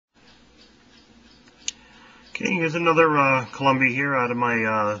Okay, here's another Columbia here out of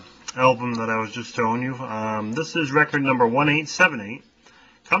my album that I was just showing you. This is record number 1878.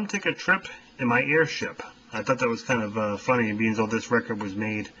 Come Take a Trip in My Airship. I thought that was kind of funny, being as though this record was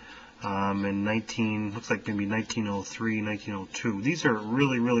made in looks like maybe 1903, 1902. These are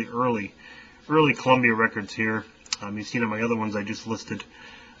really early Columbia records here. You've seen on my other ones I just listed.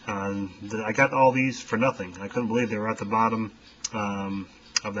 I got all these for nothing. I couldn't believe they were at the bottom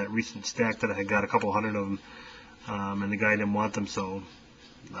of that recent stack that I had got, a couple hundred of them, and the guy didn't want them, so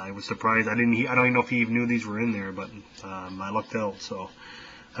I was surprised. I don't even know if he even knew these were in there, but I lucked out. So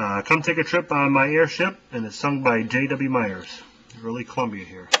Come Take a Trip on My Airship, and it's sung by J.W Myers, early Columbia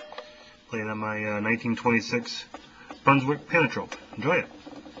here, playing on my 1926 Brunswick Panatrope. Enjoy it.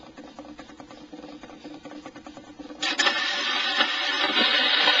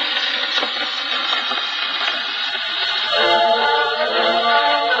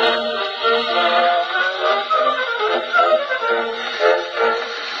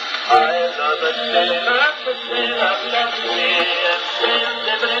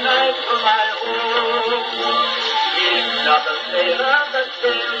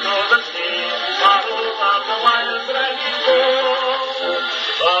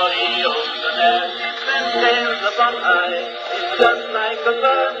 Just like a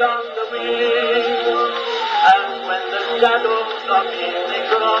bird on the wing, and when the shadows of evening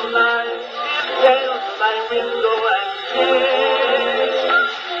grow nigh, it sails to my window and sings.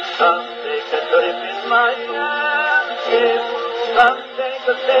 Come take a trip in my airship, come take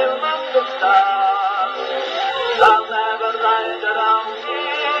a sail among the stars. Come have a ride around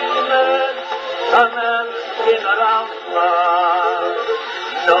Venus, come have a spin around Mars.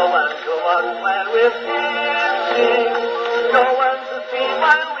 No one to watch while we're kissing, no one to see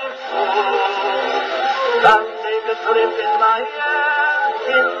while we fool. Come take a trip in my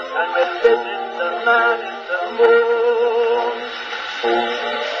airship, and we'll visit the man in the moon.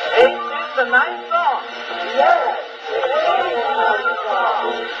 Ain't this a nice song? Yes, it is a nice song.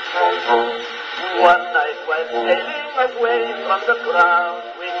 One night while sailing away from the crowd,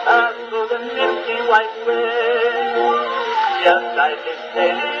 we passed through the misty white way. Just I been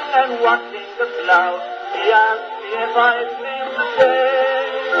sailing and watching the clouds, he asked me if I'd seen the day.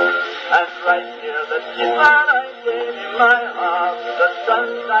 And right near the shipper I gave him my heart, the sun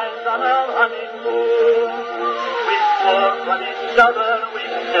shines on our honeymoon. We swore on each other we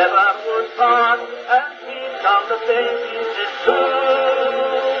never would part, and deep down the baby did too.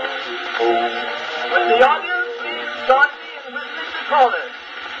 Will the audience please join me in whistling the chorus?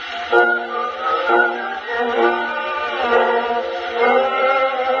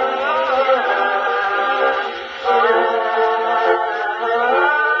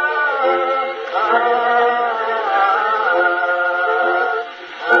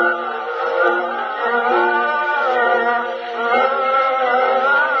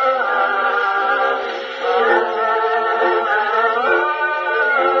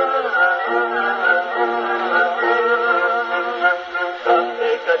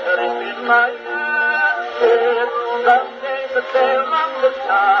 My airship, come take a sail on the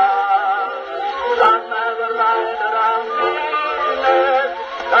stars. Come have a ride around Venus,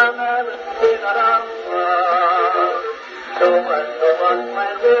 come have a spin around Mars. No one to watch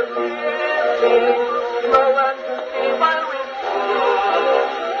while we're kissing, no one to see while we fool.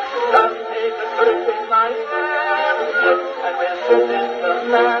 Come take a trip in my airship, and we'll visit the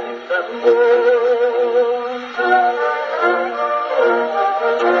man in the moon.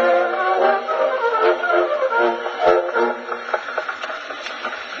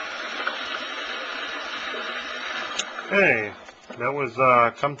 Hey, that was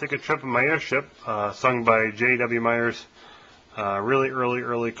Come Take a Trip in My Airship, sung by J.W Myers, really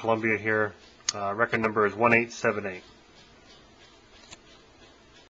early Columbia here. Record number is 1878.